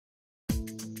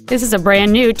This is a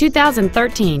brand new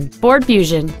 2013 Ford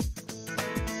Fusion.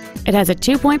 It has a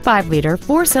 2.5-liter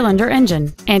four-cylinder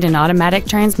engine and an automatic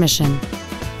transmission.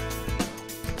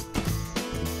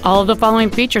 All of the following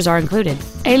features are included: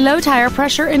 a low tire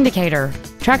pressure indicator,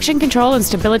 traction control and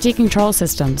stability control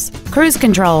systems, cruise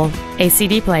control, a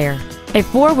CD player, a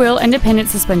four-wheel independent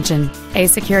suspension, a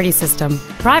security system,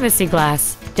 privacy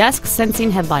glass, dusk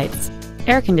sensing headlights,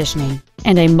 air conditioning,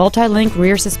 and a multi-link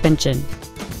rear suspension.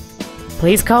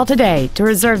 Please call today to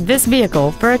reserve this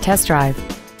vehicle for a test drive.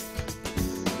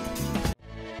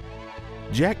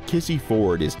 Jack Kissee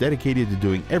Ford is dedicated to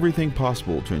doing everything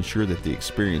possible to ensure that the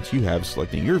experience you have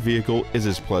selecting your vehicle is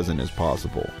as pleasant as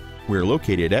possible. We're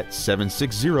located at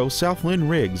 760 South Lynn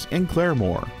Riggs in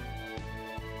Claremore.